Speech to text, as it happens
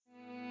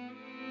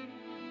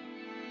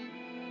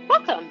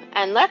Welcome,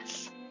 and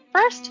let's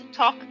first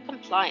talk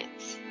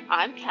compliance.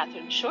 I'm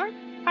Catherine Short,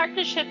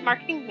 Partnership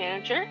Marketing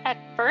Manager at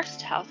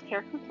First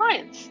Healthcare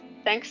Compliance.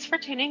 Thanks for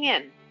tuning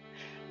in.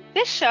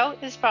 This show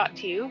is brought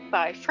to you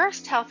by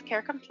First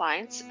Healthcare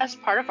Compliance as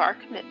part of our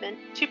commitment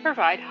to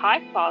provide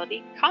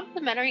high-quality,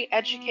 complementary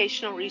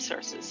educational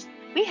resources.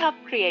 We help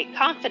create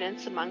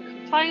confidence among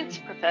compliance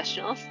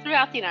professionals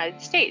throughout the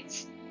United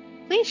States.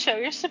 Please show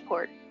your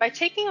support by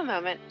taking a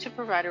moment to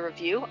provide a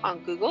review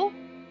on Google,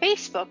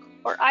 Facebook,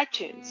 or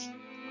iTunes.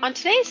 On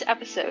today's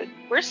episode,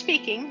 we're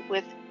speaking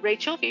with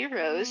Rachel V.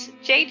 Rose,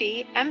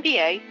 JD,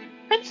 MBA,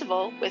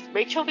 Principal with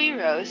Rachel V.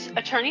 Rose,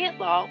 Attorney at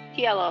Law,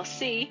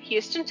 PLLC,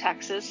 Houston,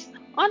 Texas,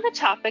 on the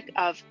topic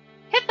of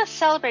HIPAA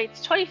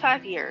celebrates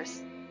 25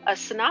 years, a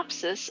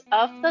synopsis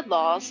of the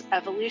law's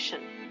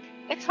evolution.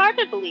 It's hard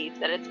to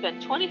believe that it's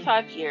been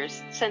 25 years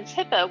since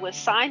HIPAA was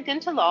signed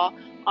into law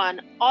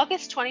on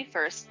August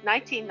 21st,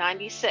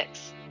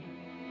 1996.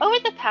 Over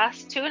the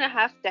past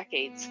 2.5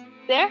 decades,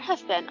 there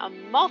have been a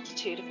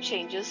multitude of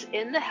changes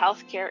in the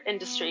healthcare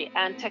industry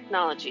and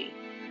technology.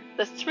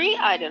 The three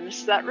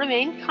items that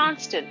remain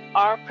constant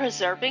are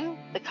preserving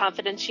the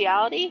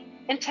confidentiality,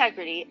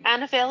 integrity,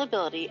 and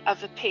availability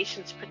of a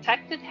patient's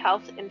protected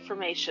health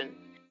information.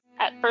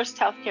 At First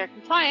Healthcare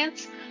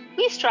Compliance,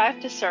 we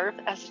strive to serve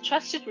as a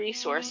trusted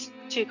resource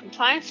to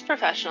compliance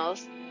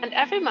professionals, and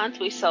every month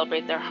we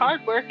celebrate their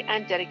hard work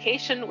and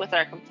dedication with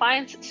our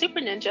Compliance Super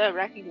Ninja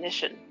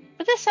recognition.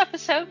 For this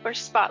episode, we're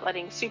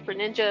spotlighting Super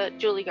Ninja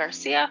Julie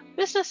Garcia,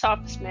 Business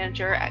Office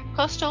Manager at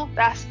Coastal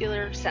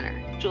Vascular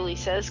Center. Julie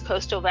says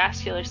Coastal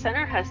Vascular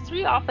Center has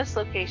 3 office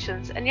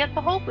locations, and yet the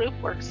whole group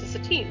works as a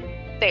team.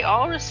 They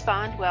all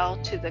respond well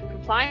to the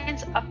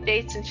compliance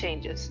updates and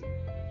changes.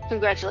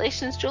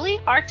 Congratulations,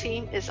 Julie. Our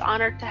team is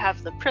honored to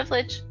have the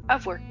privilege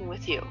of working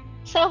with you.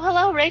 So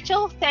hello,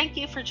 Rachel. Thank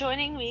you for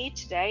joining me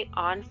today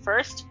on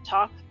First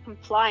Talk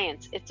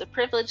Compliance. It's a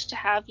privilege to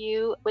have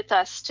you with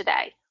us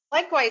today.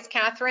 Likewise,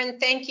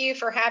 Catherine, thank you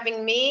for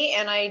having me,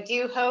 and I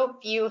do hope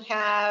you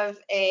have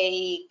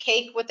a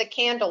cake with a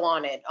candle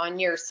on it on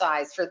your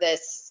size for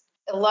this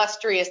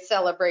illustrious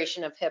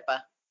celebration of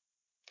HIPAA.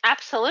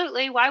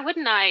 Absolutely. Why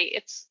wouldn't I?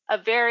 It's a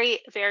very,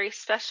 very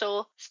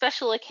special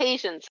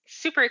occasion.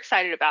 Super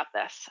excited about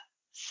this.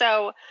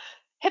 So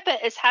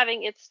HIPAA is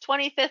having its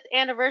 25th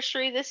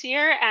anniversary this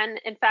year, and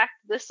in fact,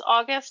 this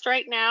August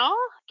right now.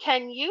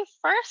 Can you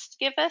first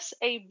give us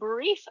a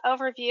brief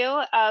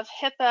overview of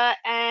HIPAA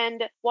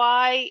and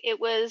why it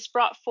was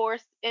brought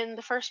forth in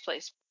the first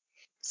place?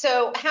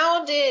 So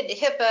how did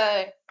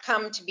HIPAA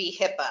come to be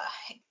HIPAA?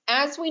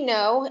 As we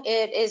know,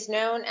 it is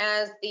known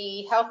as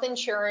the Health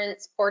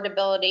Insurance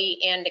Portability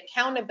and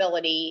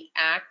Accountability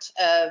Act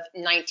of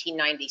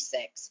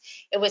 1996.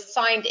 It was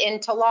signed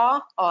into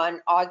law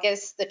on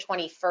August the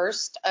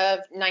 21st of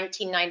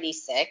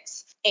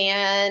 1996,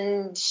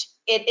 and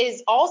it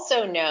is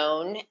also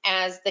known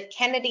as the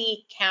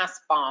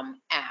Kennedy-Kassebaum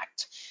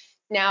Act.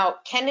 Now,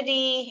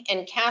 Kennedy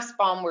and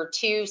Kassebaum were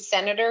 2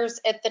 senators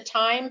at the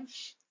time,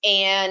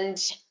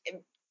 and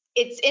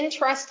it's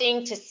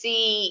interesting to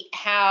see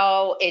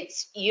how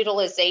its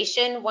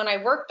utilization, when I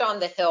worked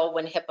on the Hill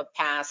when HIPAA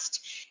passed,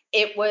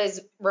 it was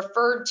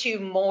referred to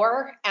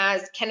more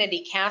as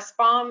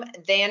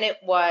Kennedy-Kassebaum than it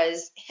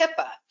was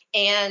HIPAA.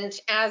 And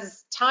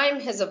as time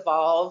has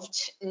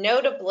evolved,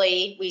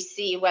 notably, we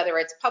see whether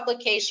it's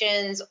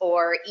publications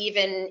or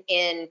even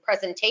in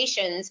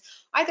presentations,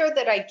 either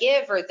that I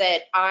give or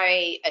that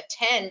I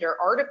attend or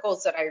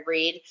articles that I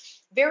read,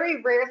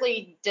 very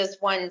rarely does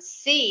one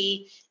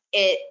see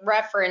it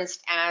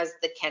referenced as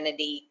the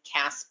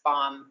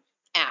Kennedy-Kassebaum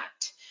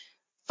Act.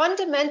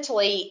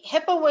 Fundamentally,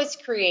 HIPAA was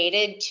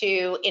created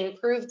to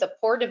improve the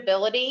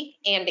portability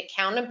and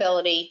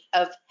accountability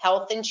of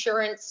health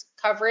insurance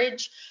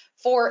coverage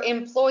for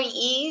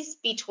employees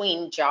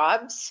between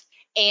jobs,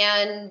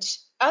 and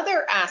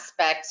other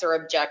aspects or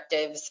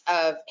objectives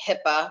of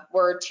HIPAA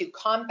were to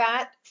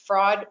combat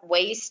fraud,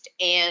 waste,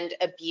 and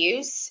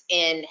abuse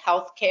in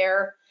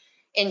healthcare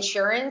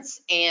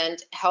insurance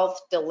and health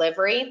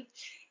delivery.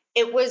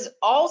 It was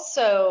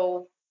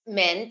also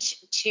meant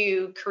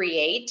to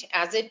create,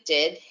 as it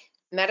did,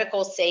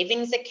 medical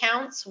savings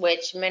accounts,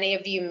 which many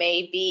of you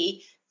may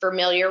be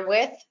familiar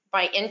with,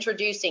 by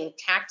introducing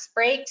tax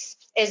breaks,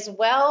 as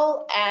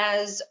well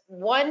as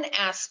one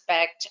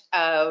aspect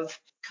of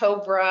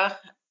COBRA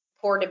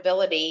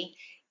portability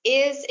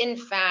is, in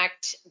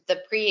fact, the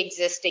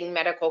pre-existing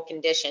medical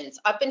conditions.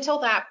 Up until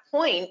that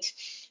point,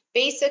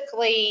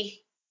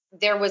 basically,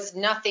 there was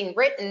nothing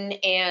written,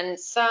 and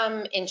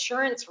some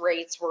insurance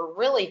rates were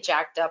really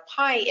jacked up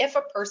high if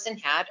a person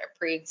had a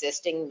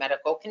pre-existing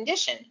medical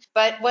condition.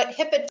 But what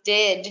HIPAA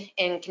did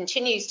and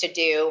continues to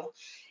do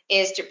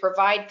is to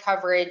provide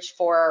coverage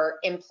for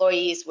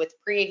employees with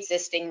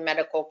pre-existing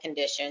medical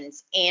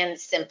conditions and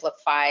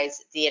simplifies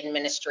the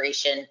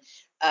administration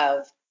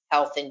of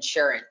health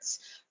insurance.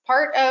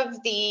 Part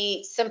of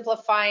the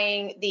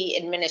simplifying the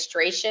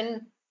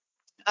administration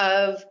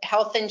of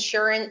health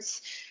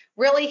insurance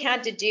really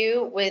had to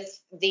do with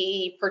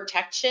the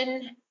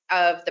protection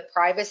of the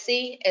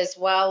privacy as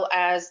well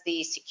as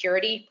the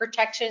security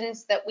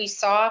protections that we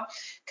saw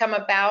come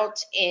about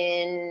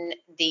in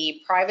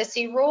the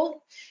privacy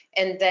rule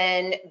and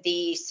then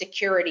the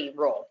security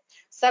rule.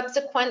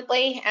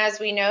 Subsequently, as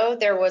we know,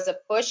 there was a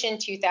push in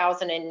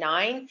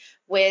 2009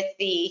 with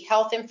the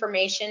Health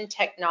Information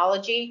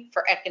Technology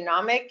for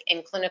Economic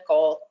and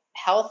Clinical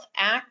Health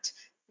Act,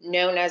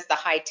 known as the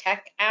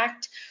HITECH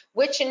Act,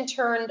 which in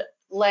turn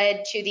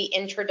led to the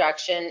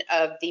introduction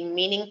of the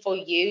Meaningful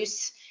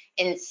Use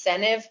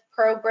Incentive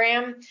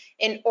Program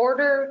in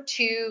order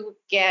to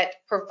get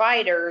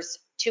providers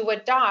to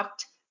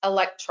adopt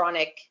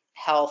electronic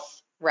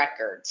health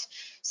records.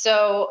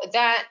 So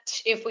that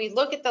if we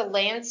look at the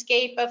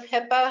landscape of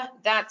HIPAA,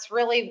 that's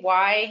really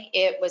why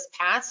it was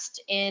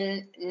passed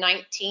in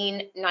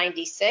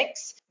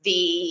 1996.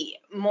 The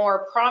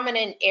more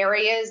prominent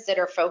areas that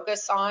are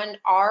focused on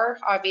are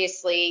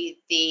obviously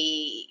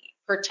the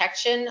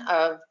protection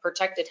of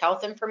protected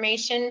health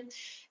information,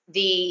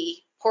 the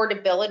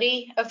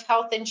portability of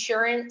health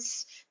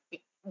insurance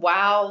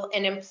while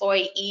an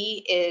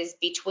employee is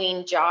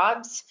between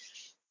jobs,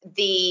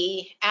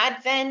 the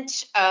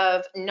advent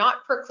of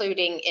not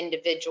precluding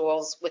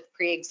individuals with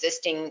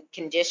pre-existing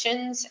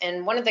conditions.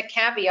 And one of the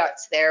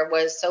caveats there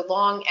was so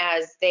long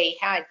as they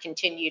had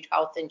continued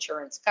health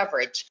insurance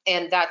coverage.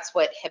 And that's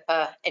what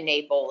HIPAA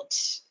enabled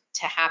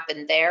to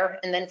happen there.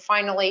 And then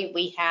finally,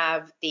 we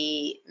have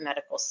the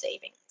medical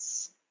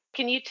savings.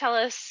 Can you tell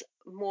us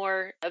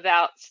more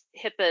about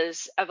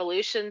HIPAA's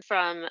evolution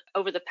from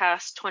over the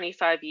past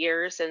 25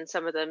 years and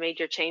some of the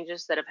major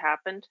changes that have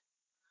happened?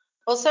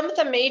 Well, some of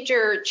the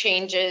major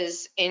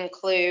changes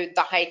include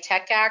the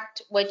HITECH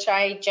Act, which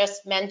I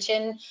just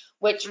mentioned,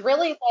 which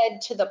really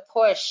led to the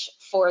push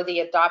for the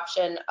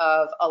adoption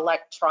of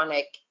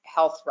electronic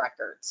health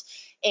records.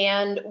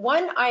 And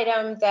one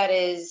item that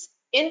is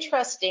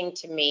interesting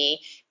to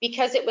me,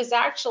 because it was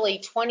actually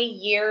 20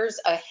 years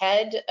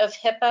ahead of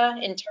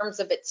HIPAA in terms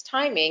of its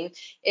timing,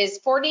 is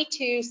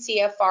 42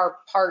 CFR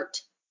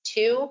Part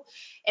 2,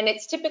 and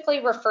it's typically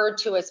referred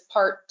to as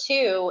Part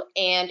 2,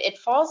 and it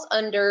falls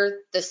under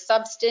the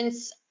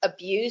Substance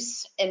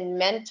Abuse and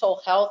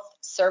Mental Health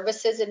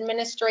Services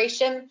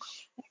Administration,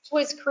 which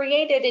was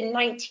created in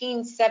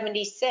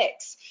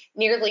 1976,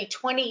 nearly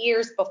 20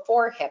 years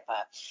before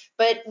HIPAA.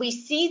 But we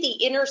see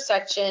the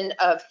intersection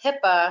of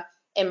HIPAA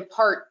and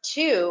Part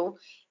 2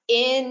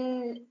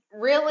 in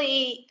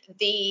really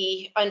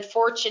the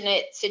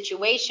unfortunate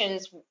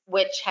situations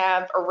which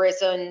have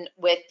arisen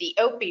with the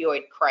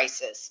opioid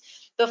crisis.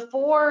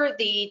 Before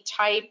the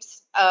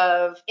types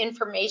of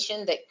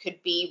information that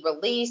could be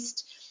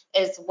released,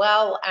 as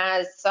well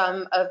as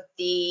some of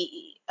the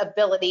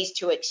abilities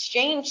to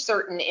exchange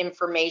certain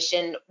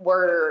information,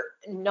 were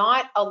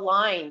not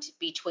aligned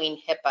between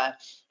HIPAA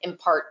and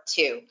Part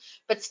 2.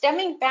 But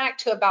stemming back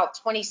to about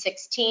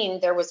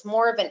 2016, there was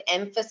more of an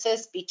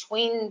emphasis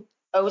between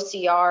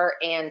OCR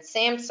and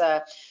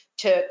SAMHSA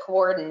to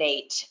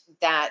coordinate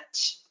that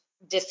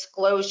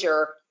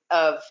disclosure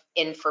of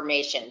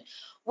information,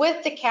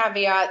 with the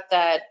caveat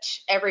that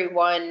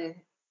everyone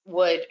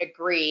would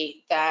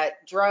agree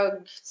that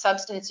drug,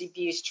 substance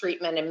abuse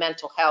treatment, and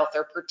mental health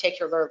are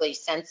particularly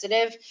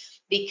sensitive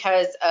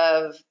because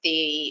of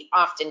the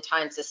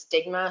oftentimes the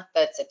stigma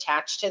that's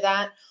attached to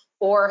that,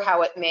 or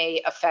how it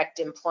may affect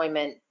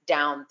employment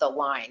down the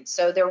line.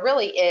 So there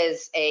really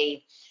is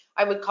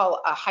I would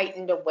call a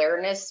heightened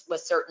awareness with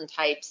certain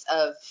types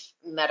of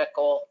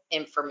medical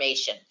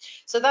information.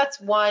 So that's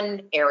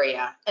one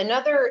area.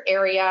 Another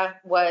area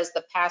was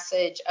the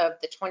passage of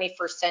the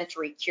 21st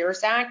Century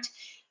Cures Act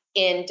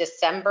in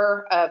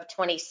December of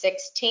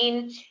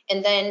 2016.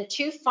 And then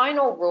two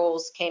final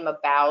rules came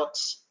about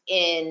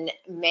in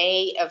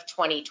May of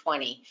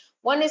 2020.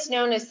 One is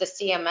known as the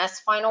CMS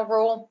final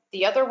rule.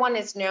 The other one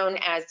is known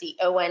as the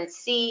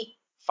ONC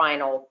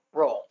final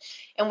rule.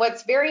 And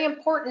what's very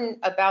important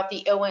about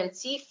the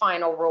ONC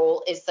final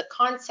rule is the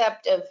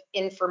concept of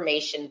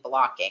information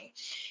blocking.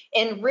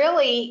 And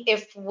really,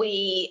 if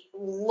we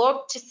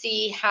look to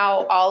see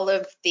how all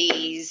of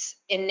these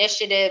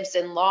initiatives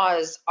and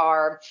laws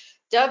are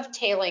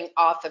dovetailing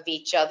off of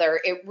each other,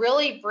 it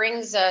really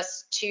brings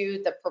us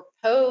to the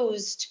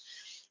proposed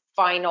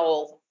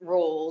final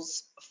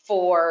rules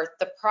for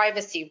the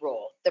privacy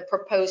rule, the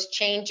proposed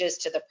changes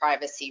to the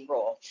privacy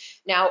rule.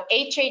 Now,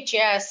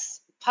 HHS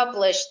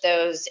published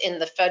those in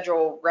the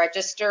Federal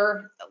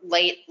Register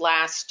late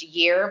last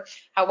year.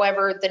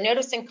 However, the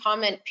notice and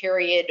comment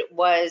period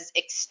was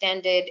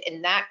extended,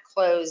 and that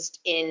closed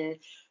in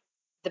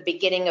the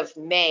beginning of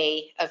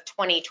May of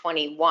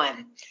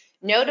 2021.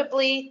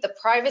 Notably, the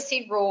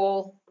privacy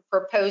rule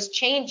proposed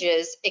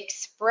changes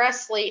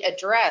expressly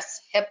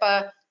address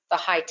HIPAA, the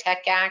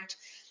HITECH Act,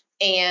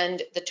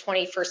 and the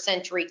 21st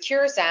Century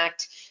Cures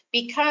Act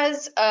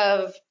because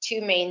of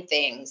two main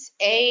things.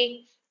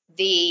 A,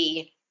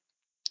 the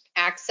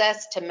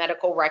access to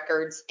medical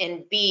records,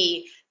 and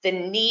B, the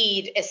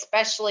need,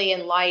 especially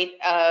in light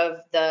of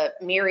the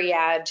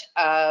myriad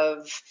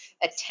of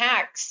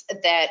attacks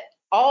that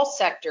all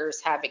sectors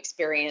have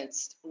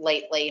experienced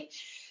lately,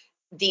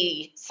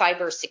 the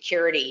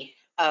cybersecurity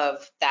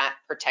of that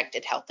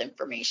protected health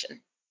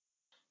information.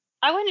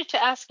 I wanted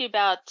to ask you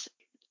about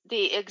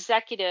the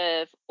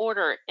executive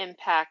order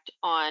impact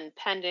on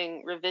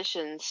pending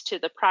revisions to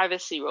the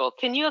privacy rule.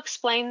 Can you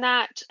explain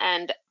that,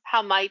 and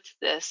how might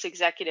this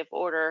executive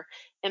order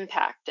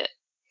impact it?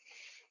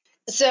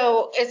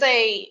 So, as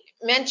I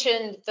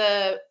mentioned,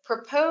 the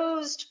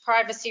proposed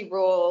privacy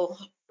rule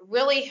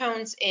really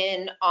hones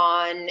in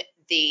on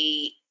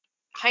the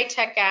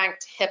HITECH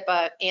Act,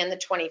 HIPAA, and the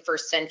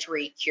 21st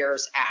Century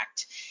Cures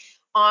Act.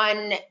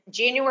 On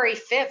January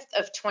 5th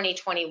of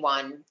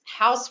 2021,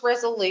 House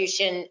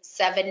Resolution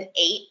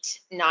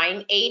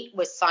 7898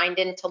 was signed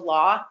into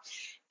law,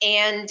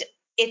 and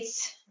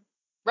it's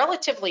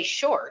relatively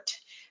short.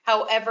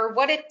 However,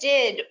 what it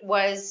did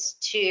was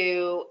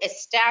to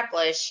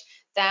establish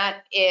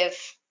that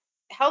if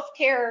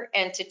healthcare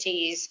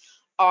entities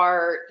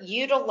are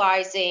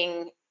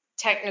utilizing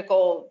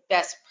technical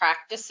best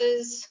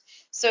practices,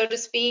 so to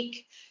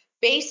speak,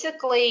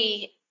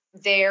 basically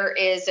there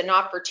is an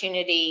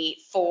opportunity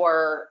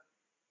for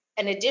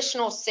an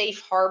additional safe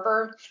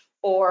harbor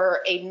or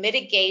a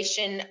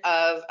mitigation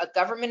of a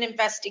government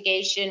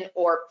investigation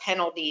or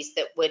penalties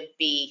that would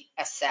be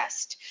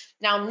assessed.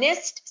 Now,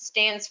 NIST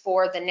stands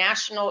for the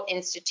National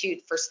Institute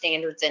for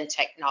Standards and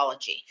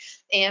Technology.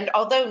 And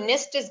although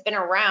NIST has been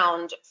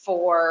around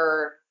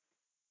for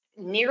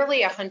nearly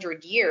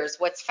 100 years,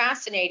 what's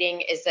fascinating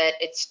is that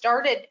it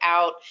started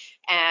out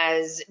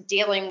as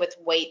dealing with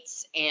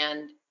weights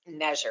and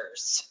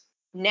measures.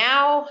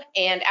 Now,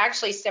 and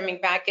actually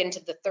stemming back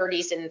into the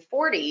 30s and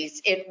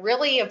 40s, it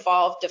really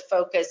evolved to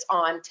focus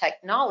on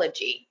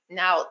technology.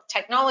 Now,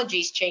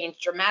 technology's changed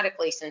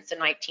dramatically since the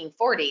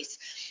 1940s,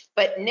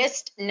 but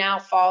NIST now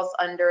falls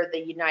under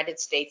the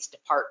United States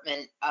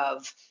Department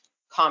of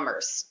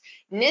Commerce.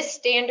 NIST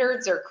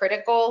standards are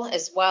critical,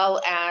 as well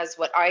as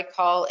what I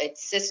call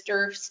its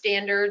sister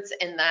standards,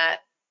 and that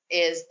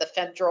is the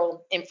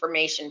Federal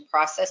Information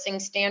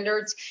Processing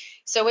Standards.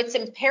 So it's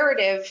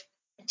imperative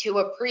to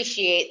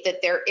appreciate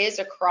that there is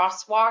a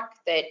crosswalk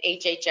that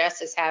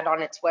HHS has had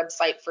on its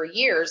website for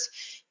years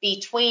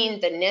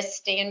between the NIST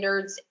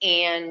standards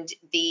and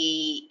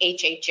the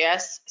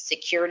HHS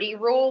security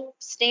rule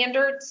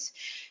standards.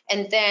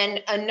 And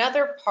then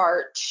another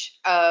part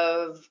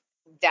of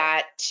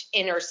that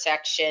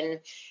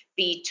intersection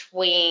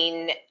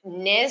between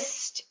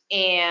NIST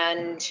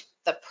and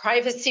the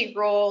Privacy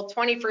Rule,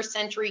 21st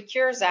Century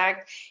Cures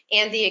Act,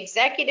 and the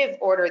executive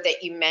order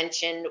that you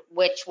mentioned,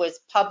 which was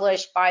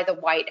published by the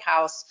White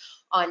House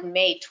on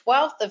May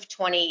 12th of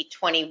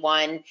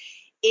 2021,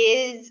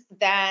 is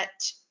that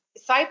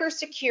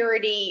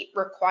cybersecurity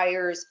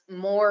requires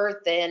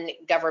more than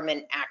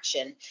government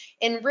action.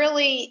 And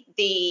really,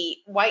 the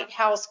White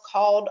House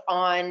called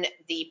on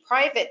the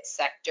private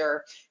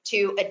sector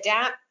to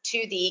adapt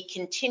to the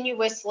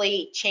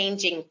continuously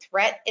changing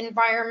threat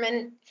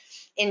environment,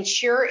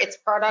 ensure its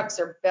products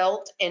are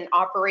built and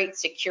operate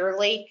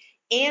securely,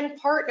 and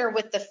partner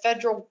with the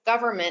federal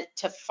government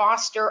to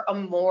foster a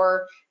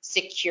more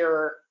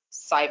secure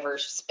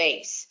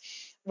cyberspace.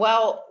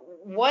 Well,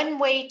 one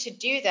way to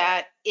do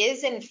that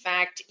is, in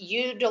fact,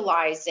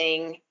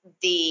 utilizing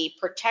the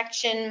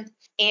protection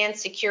and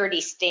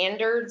security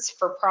standards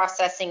for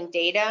processing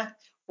data,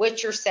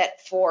 which are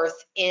set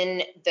forth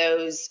in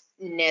those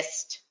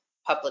NIST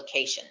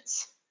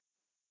publications.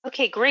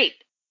 Okay, great.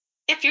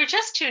 If you're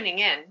just tuning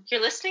in,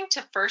 you're listening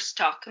to First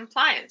Talk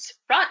Compliance,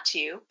 brought to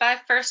you by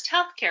First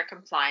Healthcare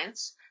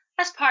Compliance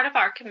as part of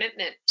our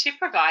commitment to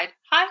provide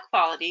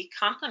high-quality,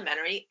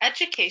 complementary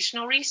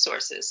educational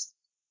resources.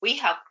 We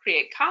help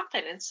create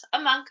confidence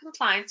among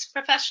compliance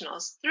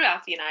professionals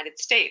throughout the United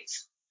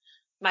States.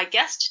 My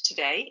guest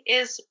today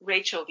is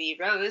Rachel V.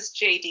 Rose,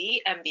 JD,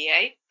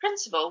 MBA,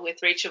 Principal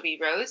with Rachel V.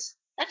 Rose,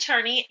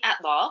 Attorney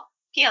at Law,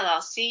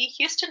 PLLC,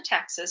 Houston,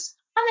 Texas,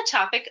 on the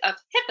topic of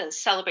HIPAA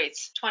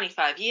celebrates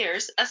 25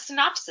 years, a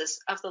synopsis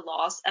of the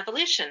law's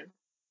evolution.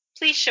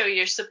 Please show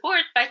your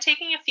support by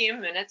taking a few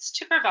minutes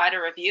to provide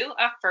a review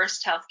of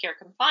First Healthcare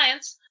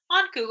Compliance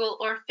on Google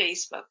or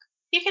Facebook.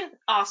 You can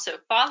also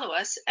follow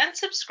us and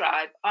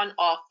subscribe on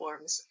all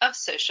forms of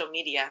social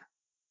media.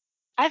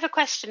 I have a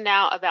question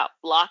now about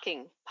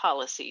blocking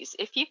policies.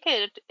 If you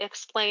could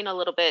explain a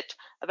little bit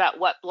about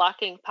what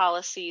blocking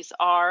policies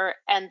are,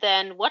 and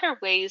then what are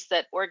ways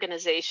that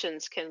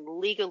organizations can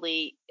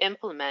legally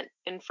implement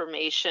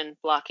information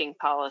blocking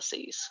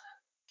policies?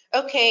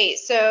 Okay,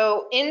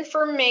 so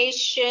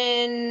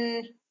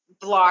information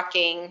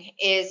blocking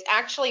is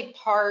actually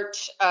part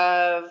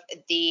of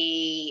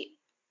the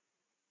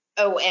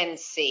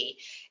ONC.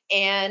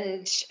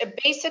 And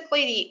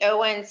basically, the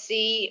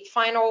ONC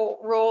final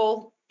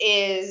rule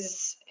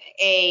is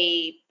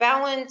a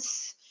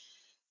balance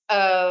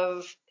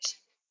of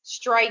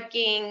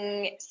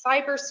striking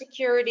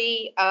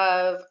cybersecurity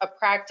of a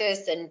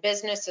practice and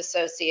business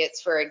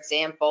associates, for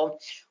example,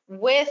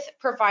 with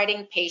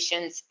providing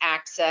patients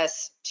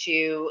access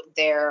to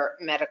their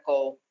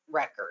medical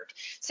record.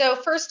 So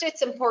first,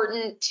 it's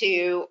important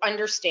to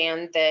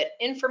understand that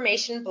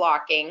information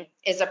blocking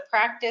is a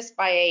practice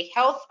by a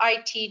health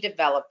IT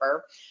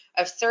developer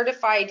of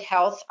certified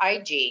health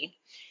IG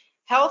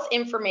health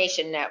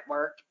information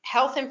network,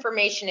 health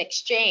information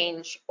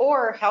exchange,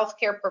 or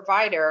healthcare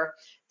provider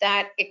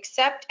that,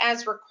 except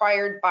as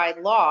required by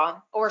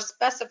law or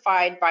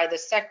specified by the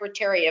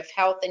Secretary of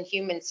Health and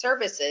Human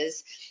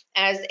Services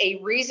as a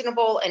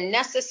reasonable and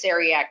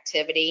necessary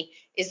activity,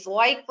 is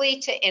likely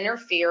to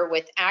interfere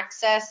with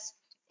access,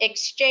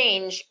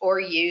 exchange, or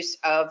use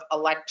of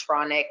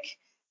electronic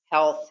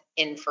health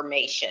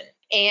information.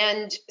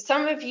 And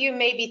some of you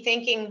may be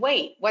thinking,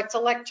 wait, what's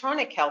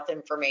electronic health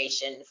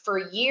information? For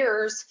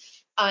years,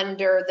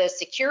 under the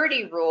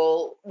security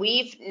rule,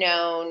 we've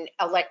known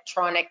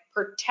electronic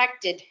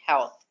protected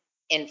health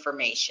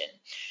information.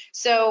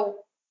 So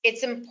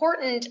it's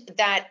important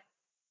that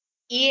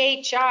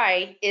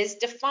EHI is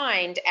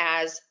defined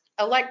as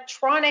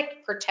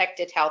electronic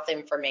protected health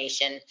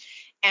information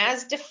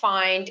as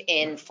defined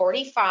in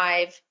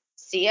 45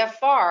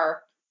 CFR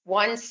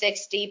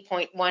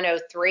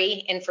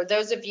 160.103. And for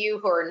those of you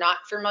who are not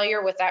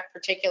familiar with that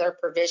particular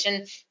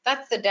provision,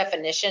 that's the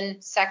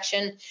definition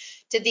section.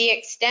 To the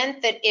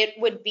extent that it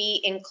would be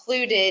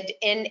included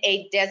in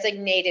a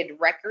designated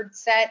record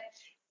set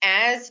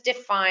as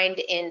defined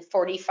in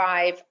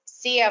 45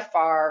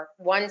 CFR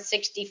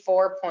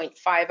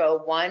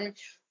 164.501,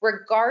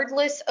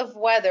 regardless of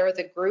whether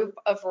the group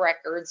of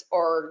records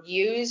are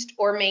used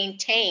or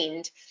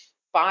maintained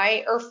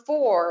by or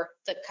for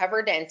the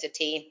covered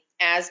entity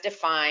as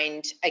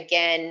defined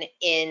again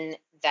in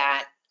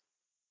that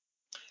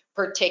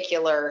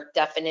particular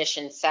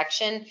definition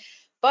section.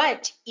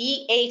 But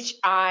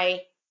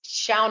EHI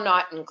shall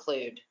not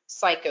include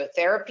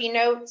psychotherapy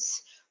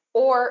notes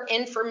or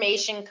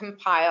information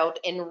compiled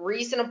in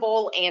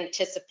reasonable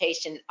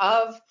anticipation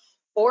of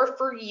or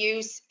for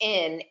use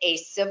in a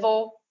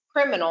civil,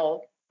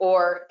 criminal,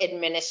 or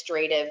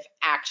administrative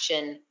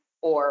action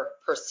or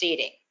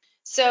proceeding.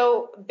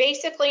 So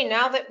basically,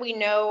 now that we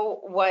know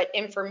what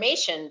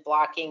information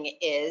blocking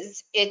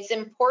is, it's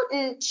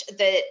important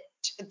that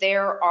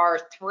there are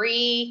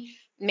three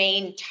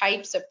main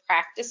types of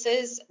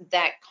practices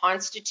that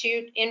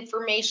constitute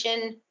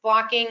information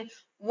blocking.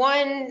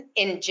 One,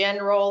 in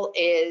general,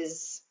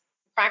 is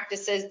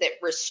practices that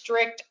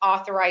restrict,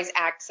 authorize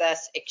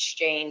access,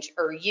 exchange,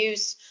 or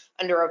use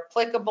under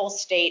applicable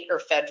state or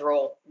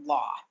federal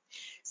law.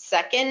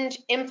 Second,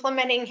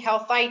 implementing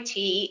health IT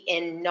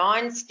in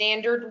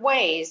non-standard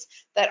ways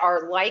that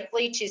are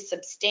likely to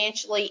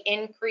substantially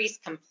increase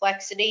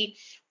complexity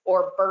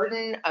or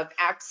burden of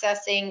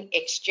accessing,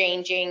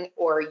 exchanging,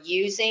 or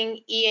using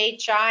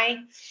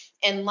EHI.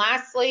 And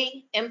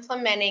lastly,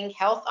 implementing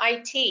health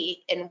IT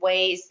in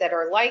ways that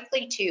are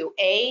likely to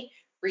A,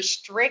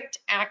 restrict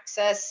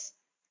access,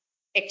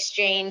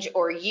 exchange,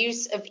 or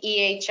use of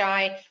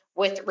EHI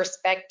with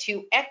respect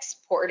to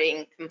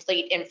exporting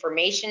complete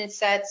information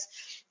sets,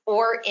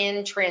 or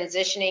in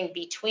transitioning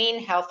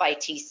between health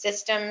IT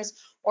systems,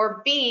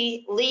 or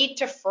B, lead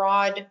to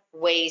fraud,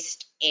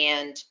 waste,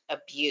 and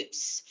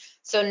abuse.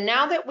 So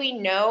now that we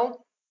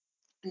know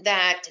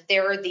that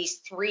there are these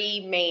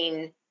three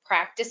main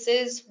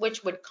practices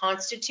which would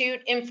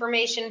constitute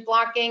information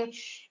blocking,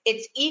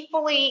 it's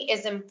equally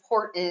as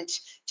important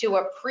to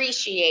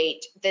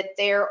appreciate that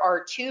there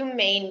are two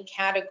main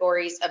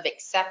categories of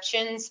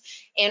exceptions,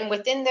 and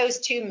within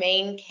those two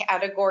main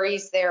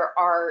categories, there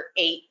are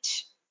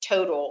 8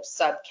 total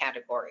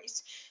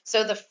subcategories.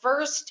 So the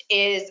first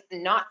is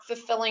not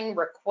fulfilling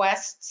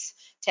requests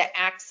to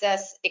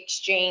access,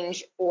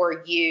 exchange,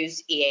 or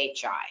use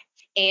EHI.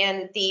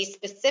 And the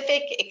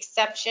specific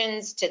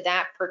exceptions to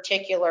that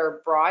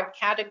particular broad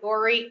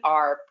category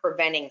are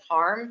preventing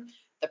harm,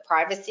 the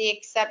privacy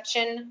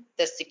exception,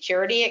 the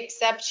security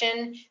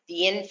exception,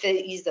 the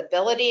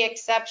infeasibility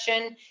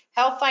exception,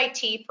 health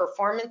IT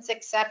performance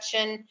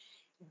exception.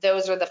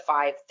 Those are the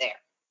 5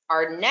 there.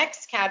 Our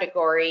next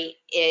category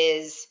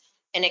is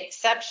an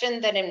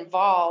exception that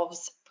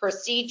involves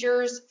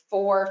procedures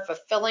for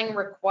fulfilling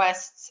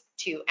requests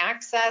to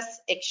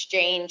access,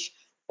 exchange,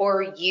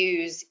 or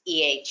use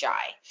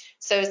EHI.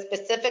 So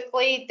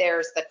specifically,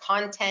 there's the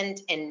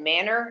content and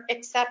manner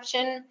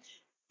exception,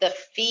 the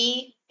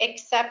fee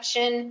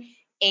exception,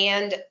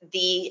 and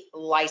the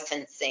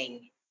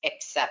licensing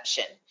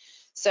exception.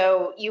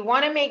 So you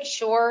want to make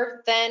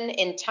sure then,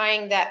 in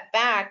tying that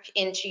back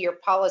into your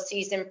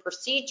policies and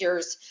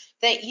procedures,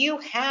 that you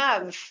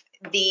have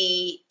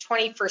the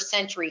 21st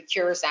Century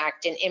Cures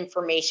Act and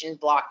information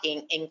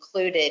blocking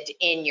included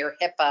in your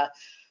HIPAA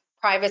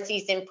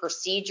privacies and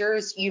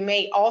procedures. You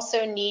may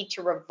also need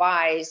to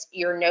revise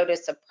your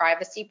notice of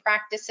privacy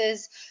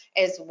practices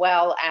as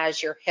well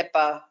as your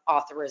HIPAA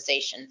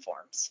authorization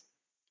forms.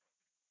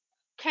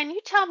 Can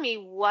you tell me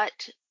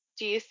what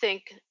do you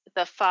think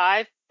the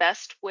 5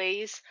 best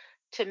ways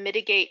to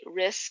mitigate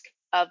risk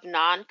of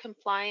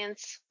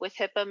non-compliance with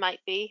HIPAA might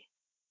be?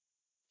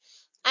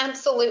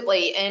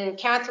 Absolutely. And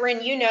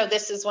Catherine, you know,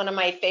 this is one of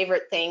my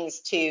favorite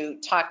things to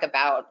talk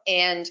about.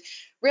 And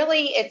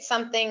really, it's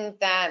something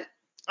that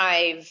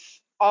I've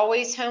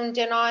always honed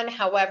in on.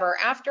 However,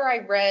 after I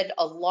read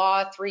a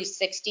Law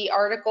 360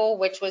 article,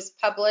 which was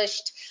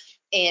published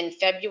in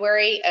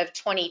February of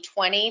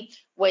 2020,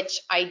 which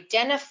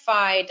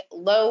identified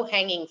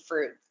low-hanging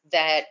fruit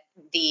that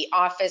the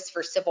Office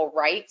for Civil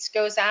Rights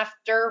goes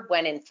after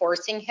when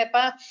enforcing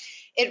HIPAA,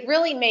 it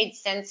really made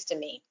sense to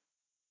me.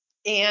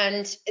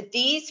 And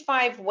these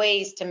 5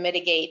 ways to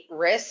mitigate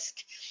risk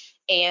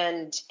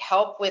and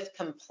help with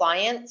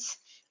compliance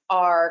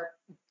are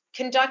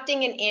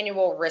conducting an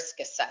annual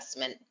risk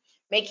assessment,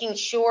 making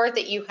sure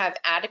that you have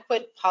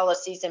adequate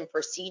policies and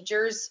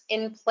procedures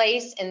in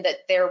place and that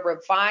they're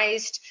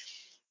revised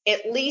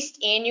at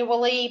least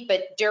annually,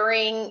 but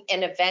during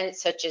an event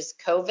such as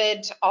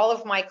COVID, all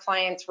of my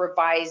clients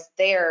revised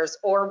theirs,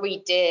 or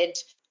we did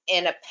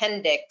an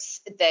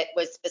appendix that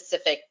was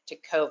specific to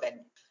COVID.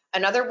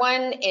 Another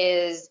one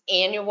is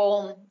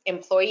annual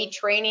employee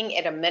training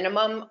at a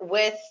minimum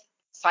with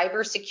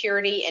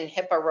cybersecurity and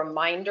HIPAA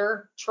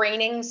reminder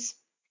trainings.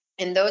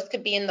 And those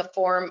could be in the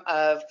form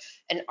of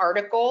an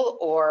article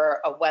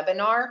or a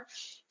webinar,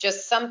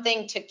 just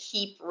something to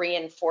keep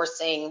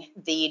reinforcing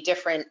the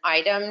different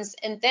items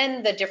and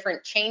then the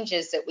different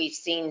changes that we've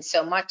seen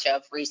so much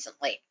of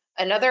recently.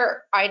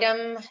 Another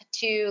item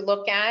to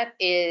look at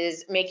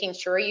is making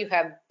sure you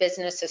have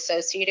business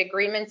associate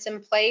agreements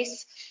in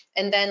place.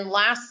 And then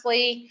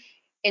lastly,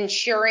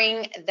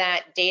 ensuring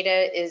that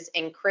data is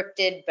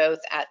encrypted both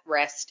at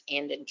rest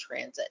and in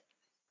transit.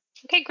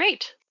 Okay,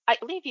 great. I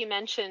believe you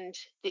mentioned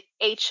the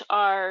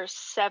HR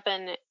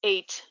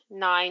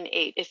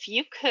 7898. If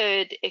you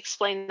could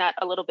explain that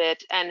a little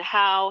bit, and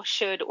how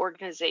should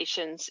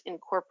organizations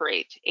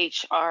incorporate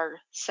HR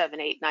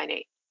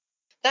 7898?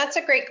 That's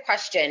a great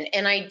question.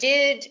 And I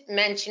did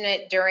mention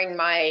it during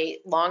my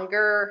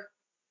longer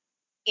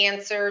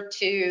answer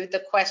to the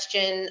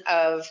question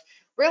of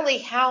really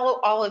how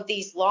all of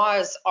these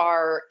laws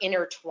are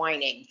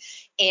intertwining.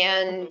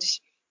 And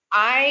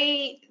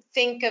I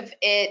think of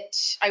it,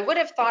 I would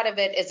have thought of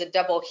it as a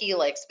double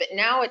helix, but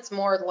now it's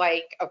more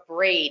like a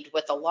braid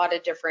with a lot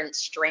of different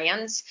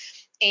strands.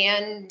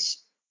 And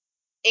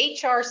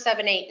HR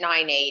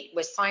 7898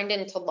 was signed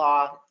into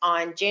law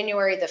on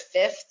January the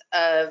 5th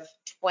of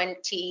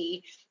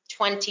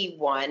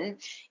 2021.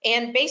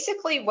 And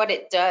basically what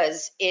it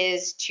does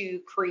is to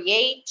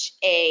create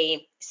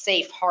a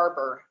safe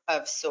harbor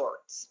of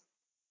sorts.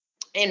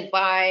 And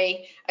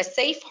by a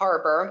safe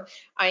harbor,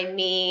 I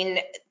mean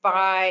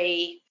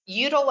by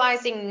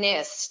utilizing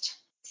NIST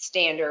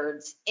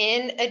standards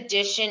in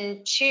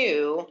addition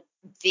to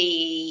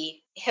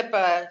the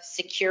HIPAA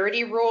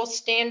security rule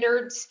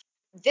standards.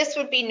 This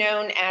would be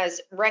known as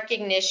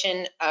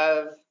recognition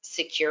of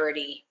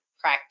security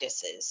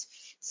practices.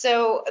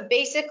 So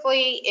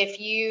basically, if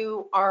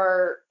you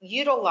are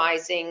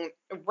utilizing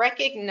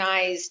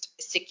recognized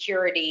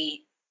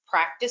security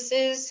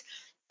practices,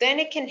 then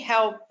it can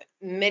help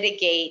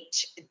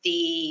mitigate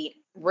the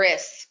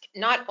risk,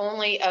 not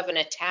only of an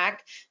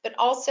attack, but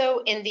also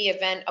in the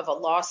event of a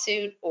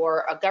lawsuit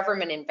or a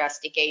government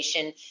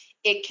investigation,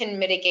 it can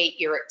mitigate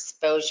your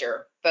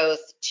exposure,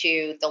 both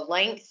to the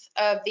length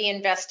of the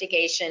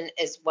investigation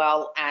as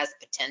well as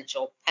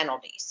potential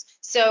penalties.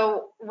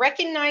 So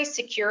recognized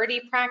security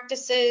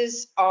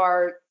practices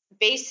are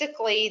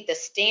basically the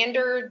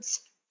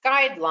standards,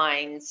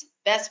 guidelines,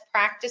 best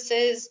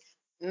practices,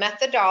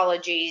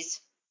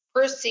 methodologies,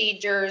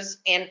 procedures,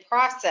 and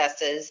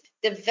processes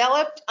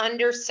developed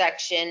under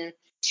Section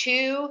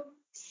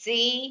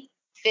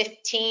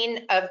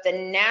 2C15 of the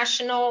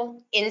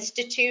National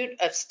Institute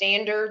of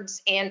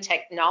Standards and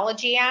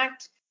Technology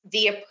Act,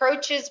 the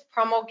approaches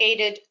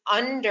promulgated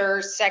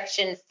under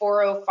Section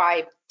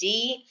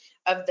 405D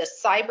of the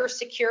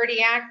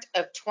Cybersecurity Act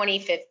of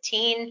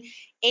 2015,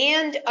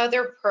 and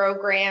other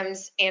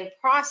programs and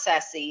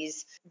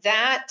processes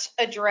that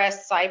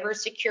address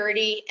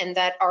cybersecurity and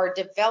that are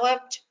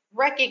developed,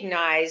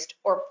 recognized,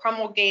 or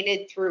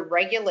promulgated through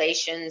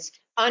regulations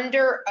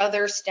under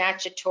other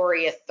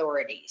statutory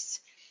authorities.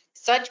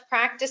 Such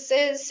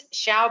practices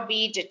shall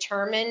be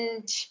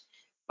determined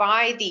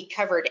by the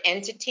covered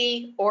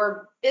entity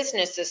or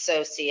business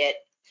associate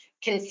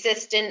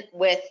consistent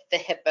with the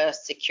HIPAA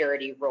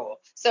security rule.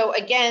 So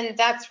again,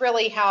 that's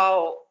really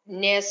how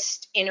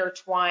NIST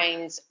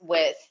intertwines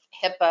with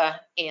HIPAA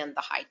and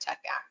the HITECH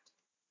Act.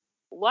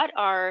 What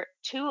are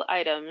 2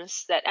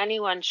 items that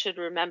anyone should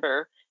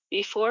remember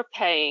before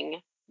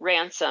paying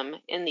ransom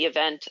in the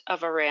event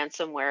of a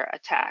ransomware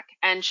attack,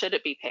 and should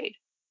it be paid?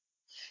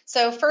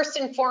 So first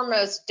and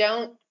foremost,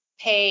 don't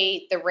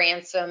pay the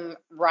ransom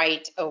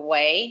right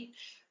away.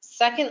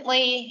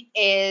 Secondly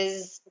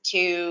is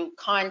to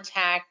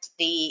contact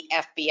the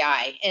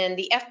FBI, and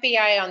the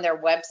FBI on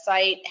their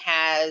website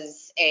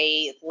has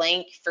a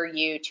link for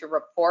you to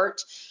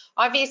report.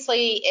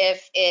 Obviously,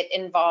 if it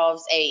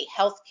involves a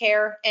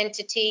healthcare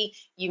entity,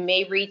 you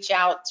may reach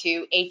out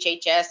to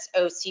HHS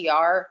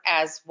OCR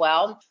as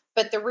well.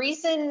 But the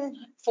reason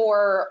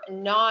for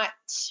not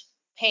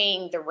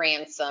paying the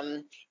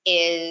ransom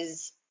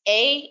is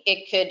A,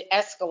 it could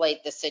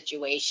escalate the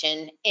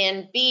situation,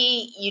 and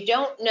B, you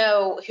don't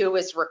know who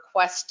is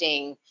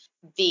requesting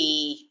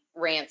the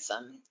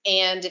ransom.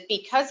 And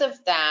because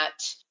of that,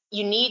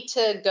 you need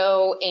to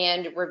go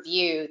and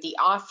review the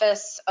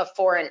Office of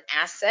Foreign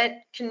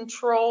Asset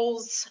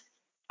Control's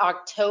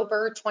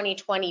October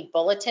 2020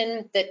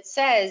 bulletin that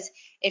says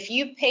if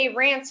you pay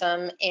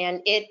ransom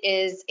and it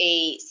is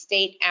a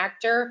state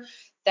actor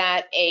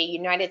that a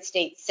United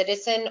States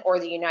citizen or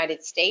the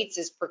United States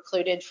is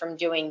precluded from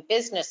doing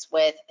business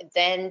with,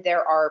 then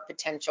there are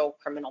potential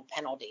criminal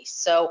penalties.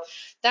 So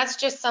that's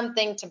just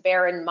something to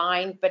bear in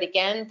mind. But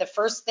again, the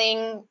first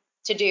thing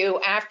to do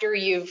after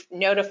you've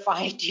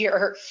notified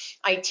your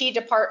IT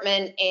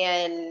department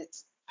and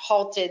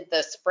halted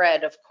the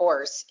spread, of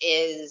course,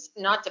 is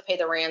not to pay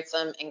the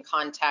ransom and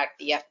contact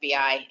the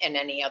FBI and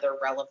any other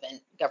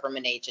relevant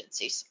government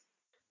agencies.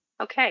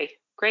 Okay,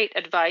 great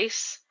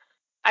advice.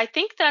 I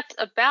think that's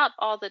about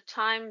all the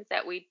time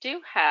that we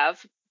do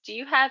have. Do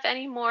you have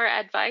any more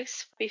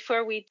advice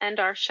before we end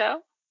our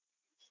show?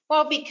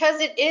 Well,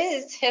 because it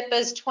is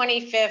HIPAA's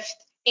 25th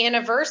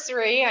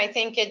anniversary, I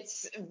think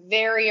it's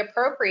very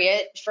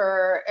appropriate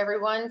for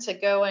everyone to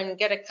go and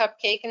get a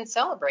cupcake and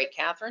celebrate,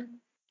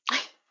 Catherine.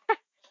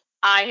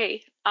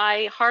 I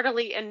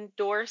heartily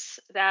endorse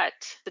that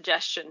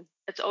suggestion.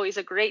 It's always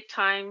a great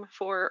time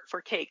for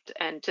cake,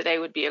 and today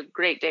would be a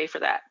great day for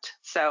that.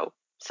 So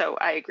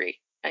I agree.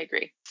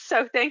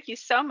 So thank you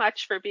so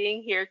much for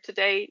being here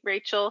today,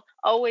 Rachel.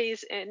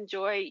 Always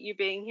enjoy you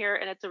being here,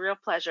 and it's a real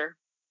pleasure.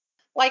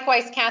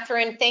 Likewise,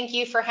 Catherine, thank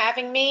you for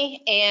having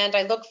me, and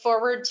I look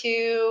forward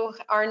to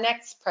our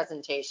next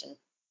presentation.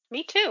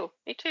 Me too.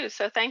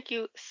 So thank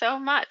you so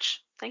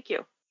much. Thank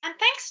you. And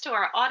thanks to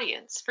our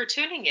audience for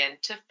tuning in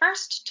to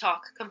First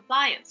Talk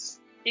Compliance.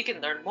 You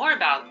can learn more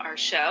about our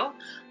show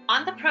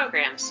on the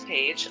programs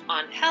page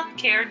on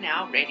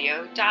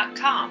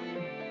healthcarenowradio.com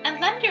and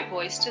lend your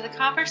voice to the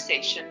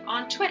conversation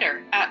on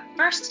Twitter at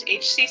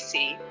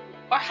FirstHCC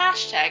or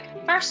hashtag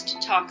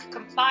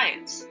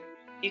FirstTalkCompliance.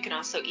 You can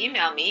also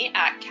email me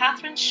at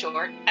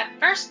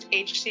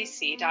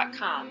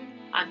catherineshort@firsthcc.com.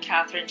 I'm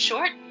Catherine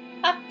Short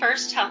of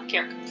First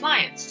Healthcare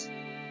Compliance.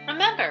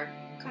 Remember,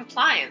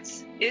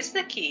 compliance is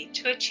the key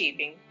to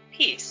achieving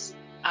peace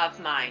of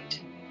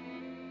mind.